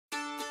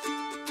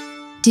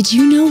Did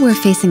you know we're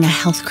facing a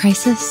health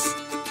crisis?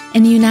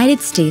 In the United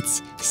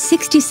States,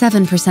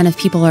 67% of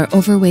people are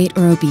overweight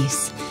or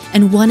obese,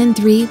 and 1 in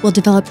 3 will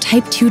develop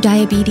type 2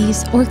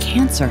 diabetes or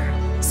cancer.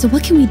 So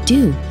what can we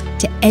do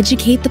to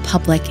educate the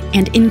public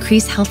and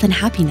increase health and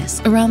happiness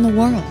around the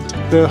world?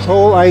 The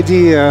whole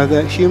idea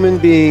that human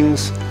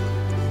beings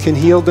can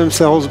heal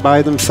themselves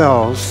by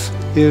themselves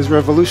is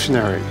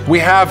revolutionary. We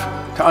have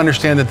to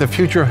understand that the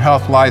future of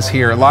health lies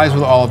here, lies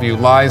with all of you,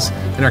 lies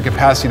in our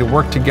capacity to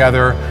work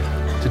together,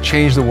 to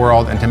change the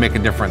world and to make a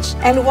difference.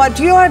 And what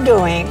you are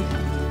doing,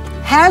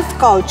 health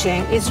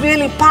coaching, is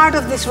really part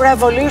of this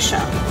revolution.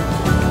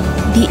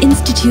 The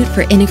Institute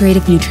for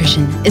Integrative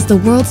Nutrition is the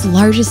world's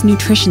largest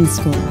nutrition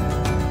school,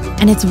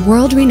 and its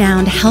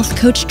world-renowned health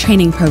coach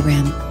training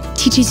program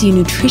teaches you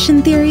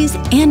nutrition theories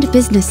and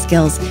business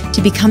skills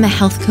to become a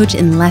health coach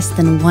in less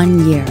than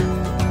 1 year.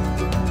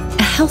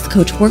 A health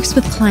coach works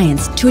with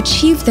clients to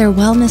achieve their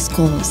wellness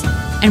goals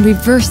and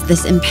reverse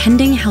this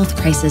impending health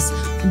crisis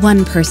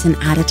one person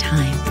at a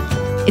time.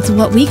 It's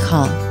what we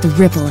call the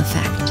ripple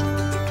effect.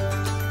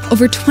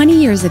 Over 20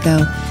 years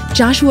ago,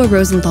 Joshua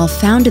Rosenthal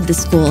founded the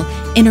school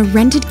in a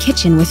rented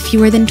kitchen with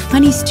fewer than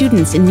 20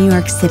 students in New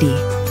York City.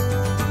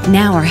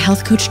 Now our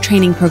health coach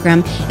training program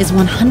is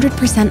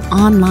 100%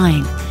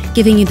 online,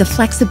 giving you the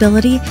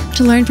flexibility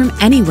to learn from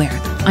anywhere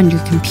on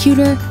your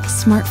computer,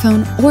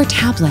 smartphone, or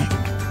tablet.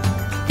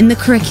 In the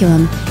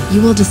curriculum,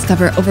 you will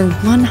discover over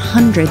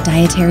 100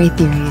 dietary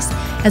theories,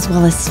 as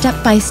well as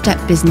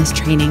step-by-step business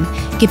training,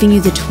 giving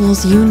you the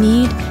tools you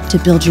need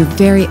to build your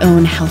very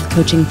own health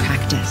coaching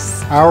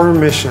practice. Our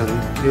mission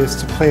is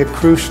to play a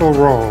crucial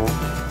role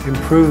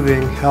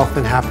improving health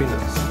and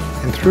happiness,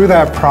 and through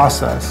that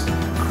process,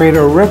 create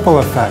a ripple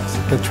effect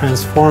that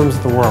transforms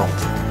the world.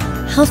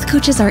 Health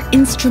coaches are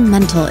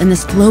instrumental in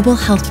this global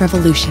health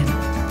revolution,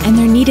 and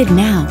they're needed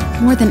now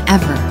more than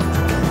ever.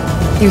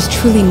 There's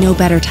truly no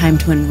better time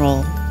to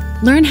enroll.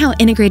 Learn how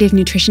integrative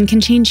nutrition can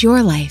change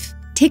your life.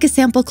 Take a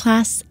sample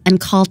class and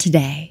call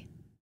today.